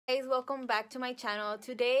Guys, welcome back to my channel.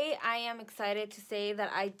 Today I am excited to say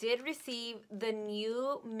that I did receive the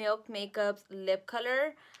new Milk Makeup's lip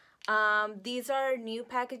color. These are new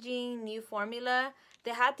packaging, new formula.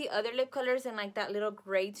 They had the other lip colors in like that little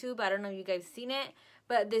gray tube. I don't know if you guys seen it,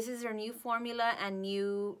 but this is their new formula and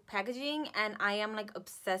new packaging, and I am like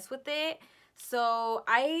obsessed with it. So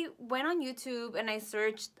I went on YouTube and I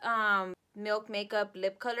searched Milk Makeup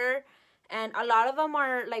lip color, and a lot of them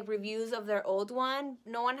are like reviews of their old one.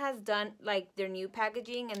 No one has done like their new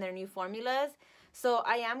packaging and their new formulas. So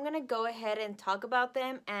I am gonna go ahead and talk about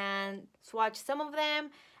them and swatch some of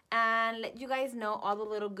them and let you guys know all the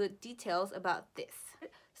little good details about this.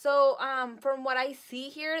 So from what I see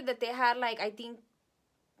here, that they had like, I think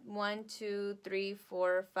 1, 2, 3,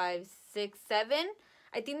 4, 5, 6, 7.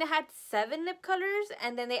 I think they had 7 lip colors,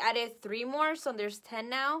 and then they added 3 more, so there's 10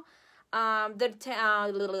 now.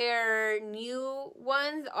 Their new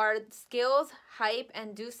ones are Skills, Hype,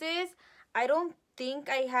 and Deuces. I don't think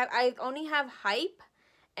I only have Hype,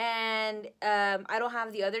 and I don't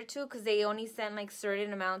have the other two because they only send like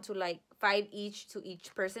certain amount to like 5 each to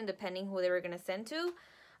each person depending who they were gonna send to.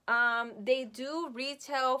 They do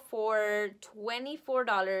retail for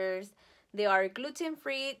 $24. They are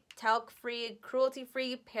gluten-free, talc-free,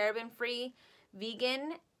 cruelty-free, paraben-free,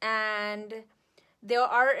 vegan, and they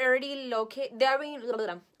are already located.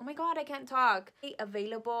 Oh my god, I can't talk.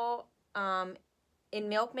 Available in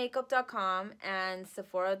milkmakeup.com and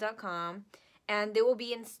sephora.com, and they will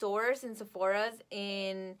be in stores in Sephora's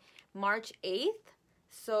in March 8th.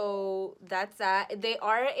 So that's that. They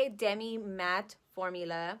are a demi matte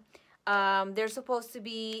formula. They're supposed to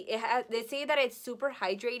be, they say that it's super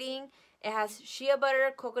hydrating. It has shea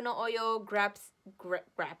butter, coconut oil, grape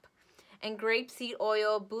and grapeseed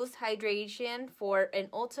oil. Boost hydration for an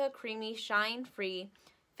ultra creamy, shine free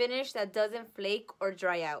finish that doesn't flake or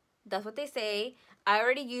dry out. That's what they say. I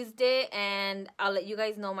already used it, and I'll let you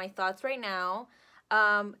guys know my thoughts right now.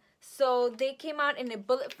 So they came out in a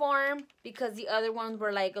bullet form because the other ones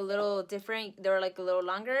were like a little different. They were like a little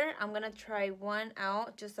longer. I'm gonna try one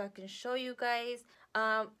out just so I can show you guys.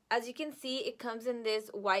 As you can see, it comes in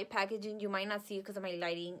this white packaging. You might not see it because of my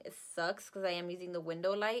lighting. It sucks because I am using the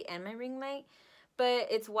window light and my ring light. But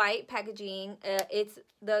it's white packaging.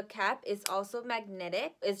 The cap is also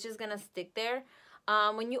magnetic. It's just gonna stick there.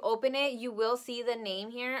 When you open it, you will see the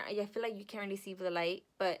name here. I feel like you can't really see for the light,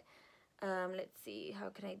 but let's see, how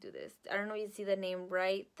can I do this? I don't know if you see the name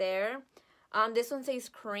right there. This one says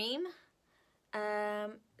cream.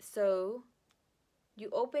 So you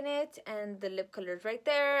open it and the lip color is right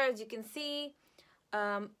there, as you can see.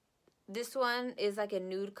 This one is like a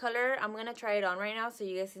nude color. I'm gonna try it on right now so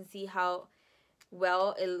you guys can see how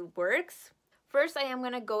well it works. First, I am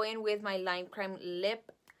gonna go in with my Lime Crime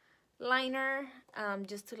lip liner,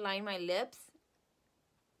 just to line my lips.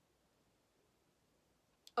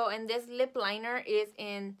 Oh, and this lip liner is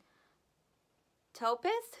in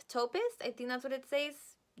Taupest? I think that's what it says.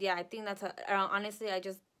 Yeah, I think that's honestly, I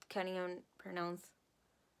just can't even pronounce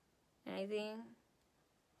anything.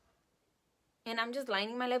 And I'm just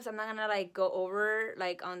lining my lips. I'm not gonna like go over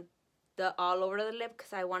like on the all over the lip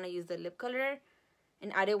because I want to use the lip color,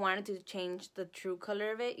 and I didn't want it to change the true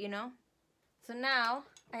color of it, you know. So now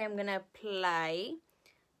I am gonna apply.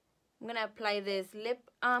 I'm gonna apply this lip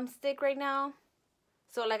stick right now.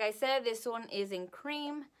 So like I said, this one is in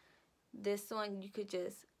cream. This one you could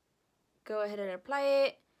just go ahead and apply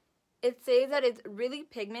it. It says that it's really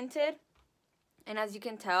pigmented, and as you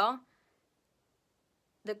can tell,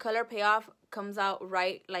 the color payoff comes out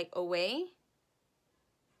right like away.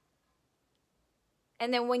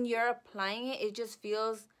 And then when you're applying it, it just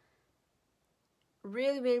feels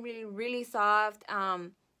really soft.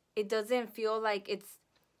 It doesn't feel like it's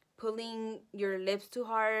pulling your lips too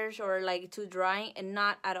harsh or like too dry, and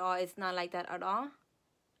not at all. It's not like that at all.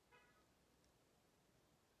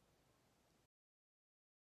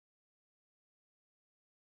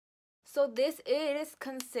 So this is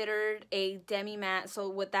considered a demi matte. So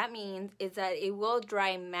what that means is that it will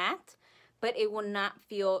dry matte, but it will not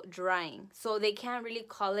feel drying. So they can't really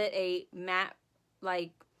call it a matte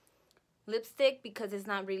like lipstick because it's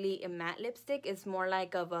not really a matte lipstick. It's more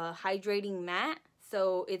like of a hydrating matte.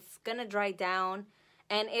 So it's gonna dry down,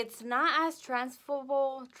 and it's not as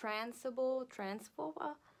transferable,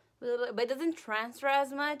 but it doesn't transfer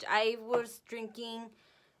as much. I was drinking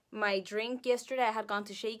my drink yesterday. I had gone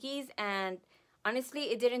to Shakey's, and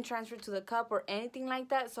honestly, it didn't transfer to the cup or anything like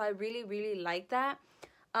that. So I really like that.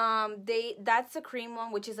 That's the cream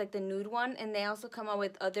one, which is like the nude one, and they also come out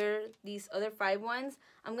with these other 5 ones.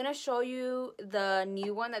 I'm gonna show you the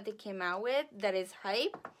new one that they came out with that is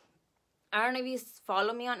Hype. I don't know if you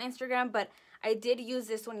follow me on Instagram, but I did use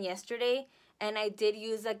this one yesterday, and I did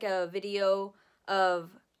use like a video of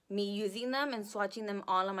me using them and swatching them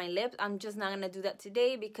all on my lips. I'm just not gonna do that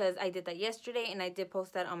today because I did that yesterday and I did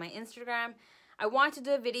post that on my Instagram. I wanted to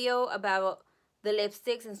do a video about the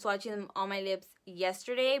lipsticks and swatching them on my lips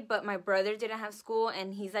yesterday, but my brother didn't have school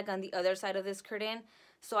and he's like on the other side of this curtain,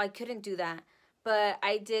 so I couldn't do that. But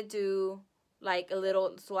I did do like a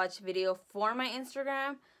little swatch video for my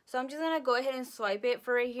Instagram, so I'm just gonna go ahead and swipe it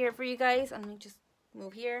for right here for you guys. Let me just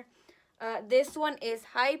move here. This one is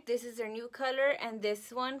Hype. This is their new color, and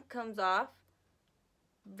this one comes off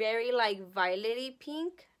very like violety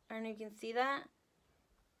pink. I don't know if you can see that.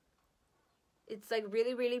 It's like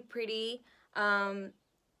really, really pretty. I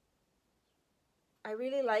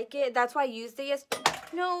really like it. That's why I used it yesterday.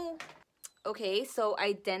 No. Okay, so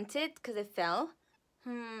I dented because it fell.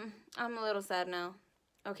 I'm a little sad now.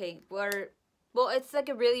 Okay, well, it's like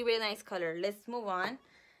a really, really nice color. Let's move on.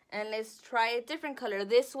 And let's try a different color.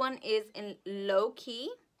 This one is in Low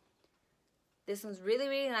Key. This one's really,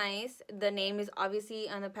 really nice. The name is obviously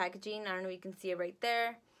on the packaging. I don't know if you can see it right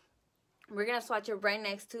there. We're going to swatch it right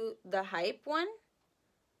next to the Hype one.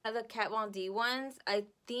 The Kat Von D ones. I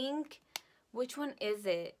think, which one is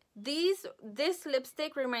it? This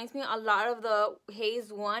lipstick reminds me a lot of the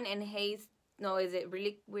Haze one and Haze, no, is it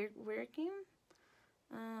really working?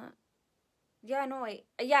 Yeah, no, wait.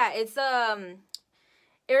 Yeah, it's,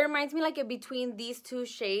 it reminds me like a between these two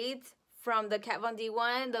shades from the Kat Von D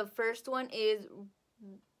one. The first one is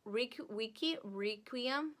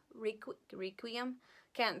Requiem.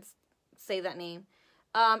 Can't say that name.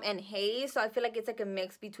 And Haze. So I feel like it's like a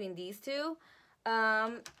mix between these two.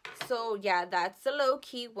 So yeah, that's the Low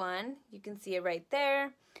Key one. You can see it right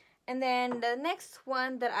there. And then the next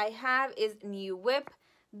one that I have is New Whip.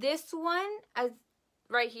 This one, as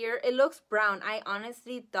right here, it looks brown. I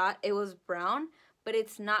honestly thought it was brown, but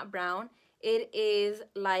it's not brown. It is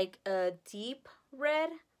like a deep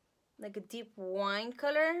red, like a deep wine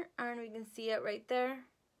color. I don't know if you can see it right there.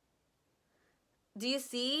 Do you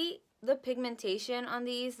see the pigmentation on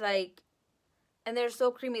these? Like, and they're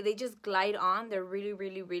so creamy. They just glide on. They're really,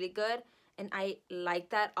 really, really good. And I like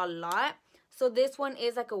that a lot. So this one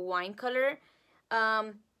is like a wine color.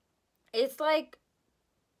 It's like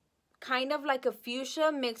kind of like a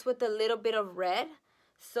fuchsia mixed with a little bit of red.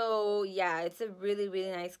 So yeah, it's a really,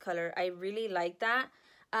 really nice color. I really like that.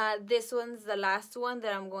 This one's the last one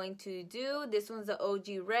that I'm going to do. This one's the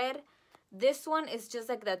OG red. This one is just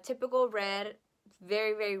like the typical red.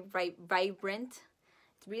 Very, very vibrant.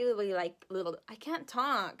 It's really, really like little, I can't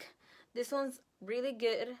talk. This one's really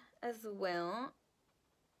good as well.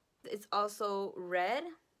 It's also red.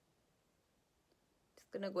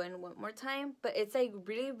 Just gonna go in one more time. But it's like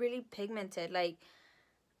really, really pigmented. Like,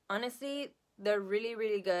 honestly, they're really,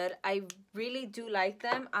 really good. I really do like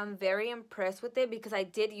them. I'm very impressed with it because I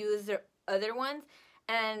did use their other ones.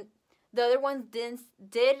 And the other ones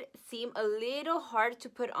did seem a little hard to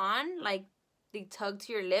put on. Like, they tug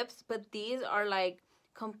to your lips. But these are like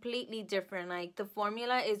completely different. Like, the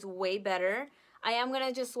formula is way better. I am going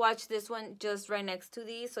to just swatch this one just right next to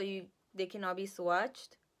these so they can all be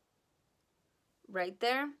swatched. Right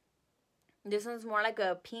there. This one's more like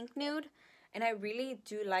a pink nude. And I really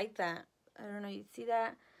do like that. I don't know, you see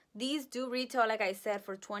that? These do retail, like I said,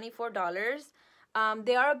 for $24.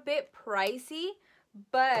 They are a bit pricey,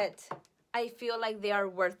 but I feel like they are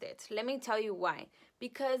worth it. Let me tell you why.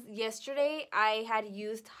 Because yesterday I had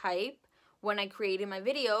used Hype when I created my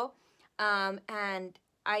video. And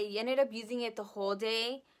I ended up using it the whole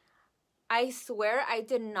day. I swear I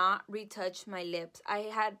did not retouch my lips.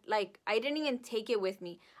 I didn't even take it with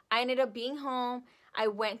me. I ended up being home. I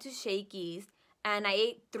went to Shakey's and I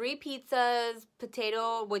ate 3 pizzas,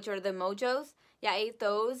 potato, which are the Mojos. Yeah, I ate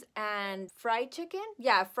those, and fried chicken.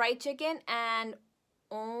 Yeah, fried chicken. And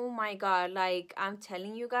oh my God, like, I'm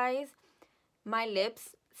telling you guys, my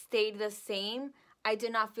lips stayed the same. I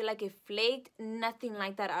did not feel like it flaked, nothing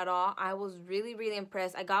like that at all. I was really, really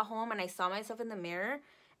impressed. I got home and I saw myself in the mirror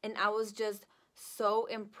and I was just so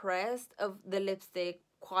impressed of the lipstick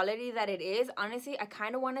quality that it is. Honestly, I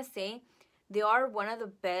kind of want to say they are one of the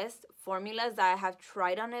best formulas that I have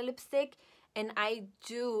tried on a lipstick. And I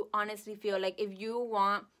do honestly feel like if you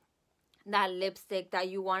want that lipstick that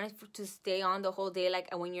you want it to stay on the whole day,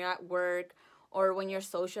 like when you're at work or when you're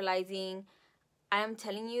socializing, I am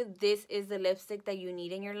telling you, this is the lipstick that you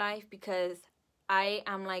need in your life because I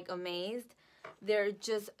am like amazed. They're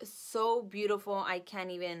just so beautiful. I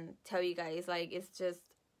can't even tell you guys. Like, it's just,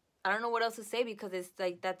 I don't know what else to say because it's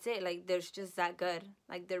like, that's it. Like, they're just that good.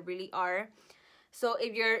 Like, they really are. So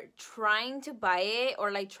if you're trying to buy it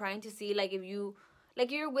or like trying to see like if you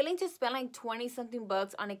like you're willing to spend like 20 something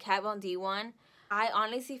bucks on a Kat Von D one. I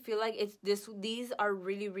honestly feel like these are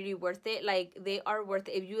really really worth it. Like they are worth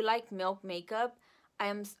it. If you like milk makeup, I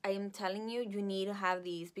am telling you, you need to have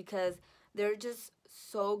these because they're just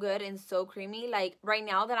so good and so creamy. Like right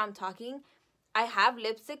now that I'm talking, I have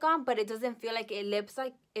lipstick on, but it doesn't feel like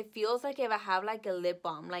it feels like if I have like a lip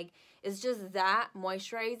balm. Like it's just that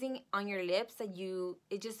moisturizing on your lips that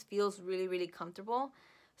it just feels really really comfortable.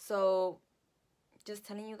 So just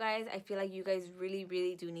telling you guys, I feel like you guys really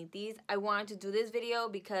really do need these. I wanted to do this video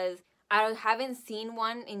because I haven't seen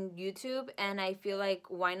one in YouTube, and I feel like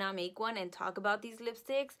why not make one and talk about these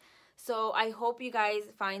lipsticks. So I hope you guys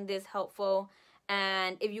find this helpful,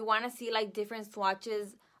 and if you want to see like different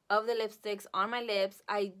swatches of the lipsticks on my lips,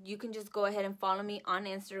 you can just go ahead and follow me on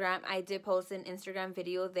Instagram. I did post an Instagram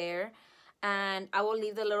video there, and I will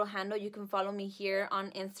leave the little handle. You can follow me here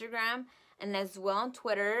on Instagram and as well on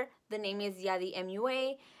Twitter. The name is Yadi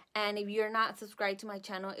MUA. And if you're not subscribed to my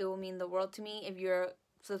channel, it will mean the world to me if you're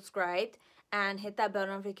subscribed, and hit that bell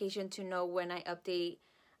notification to know when I update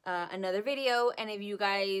another video. And if you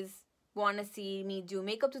guys want to see me do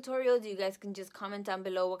makeup tutorials, you guys can just comment down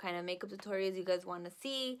below what kind of makeup tutorials you guys want to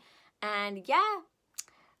see. And yeah,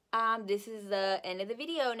 this is the end of the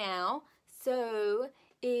video now. So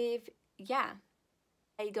yeah,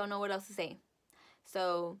 I don't know what else to say.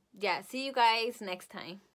 So yeah, see you guys next time.